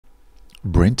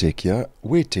BrenTech here,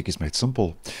 where tech is made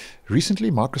simple.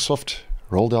 Recently, Microsoft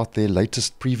rolled out their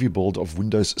latest preview build of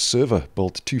Windows Server,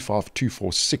 build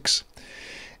 25246.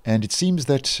 And it seems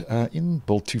that in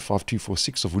build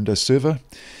 25246 of Windows Server,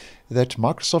 that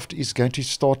Microsoft is going to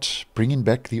start bringing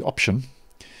back the option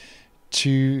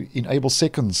to enable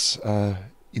seconds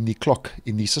in the clock,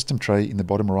 in the system tray, in the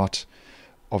bottom right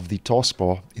of the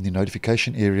taskbar, in the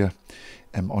notification area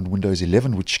on Windows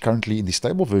 11, which currently in the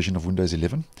stable version of Windows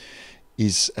 11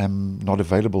 is not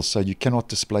available. So you cannot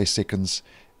display seconds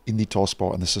in the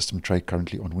taskbar and the system tray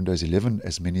currently on Windows 11,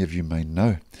 as many of you may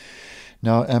know.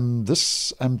 Now,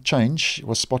 this change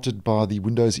was spotted by the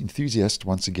Windows enthusiast,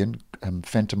 once again,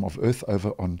 Phantom of Earth,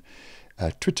 over on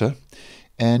Twitter.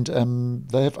 And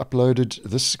they have uploaded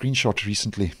this screenshot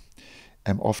recently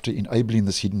after enabling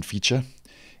this hidden feature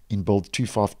in build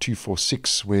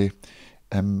 25246, where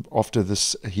after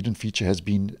this hidden feature has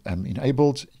been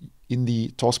enabled in the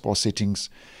taskbar settings,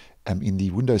 in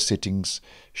the Windows settings,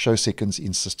 show seconds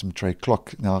in system tray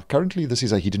clock. Now, currently this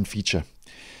is a hidden feature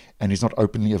and is not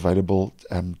openly available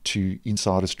to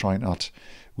insiders trying out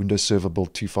Windows Server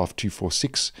build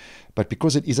 25246. But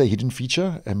because it is a hidden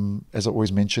feature, as I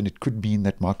always mention, it could mean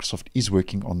that Microsoft is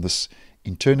working on this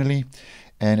internally.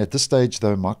 And at this stage,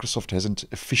 though, Microsoft hasn't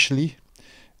officially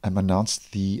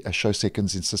announced the show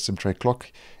seconds in system tray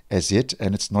clock as yet,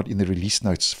 and it's not in the release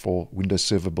notes for Windows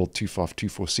Server build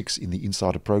 25246 in the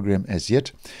insider program as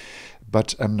yet.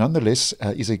 But nonetheless,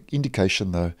 is an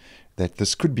indication, though, that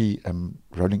this could be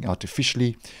rolling out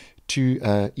officially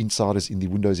to insiders in the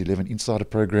Windows 11 insider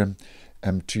program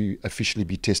to officially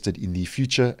be tested in the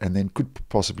future, and then could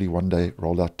possibly one day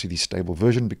roll out to the stable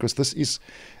version, because this is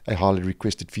a highly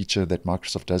requested feature that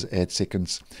Microsoft does add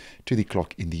seconds to the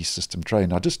clock in the system tray.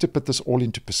 Now, just to put this all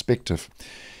into perspective,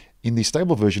 in the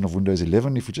stable version of Windows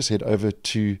 11, if we just head over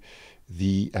to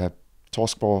the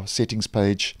taskbar settings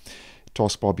page,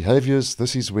 taskbar behaviors,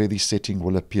 this is where the setting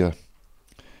will appear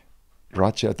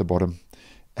right here at the bottom.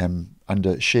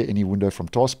 Under share any window from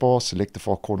taskbar, select the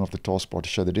far corner of the taskbar to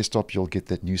show the desktop. You'll get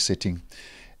that new setting,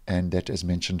 and that, as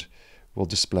mentioned, will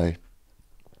display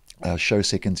show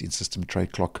seconds in system tray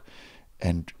clock,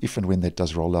 and if and when that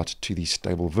does roll out to the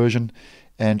stable version.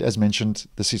 And as mentioned,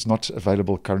 this is not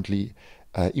available currently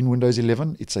in Windows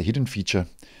 11. It's a hidden feature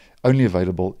only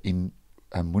available in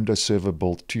Windows Server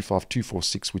build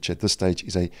 25246, which at this stage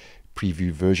is a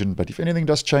preview version. But if anything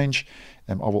does change,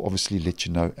 I will obviously let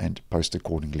you know and post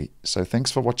accordingly. So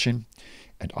thanks for watching,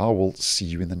 and I will see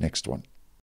you in the next one.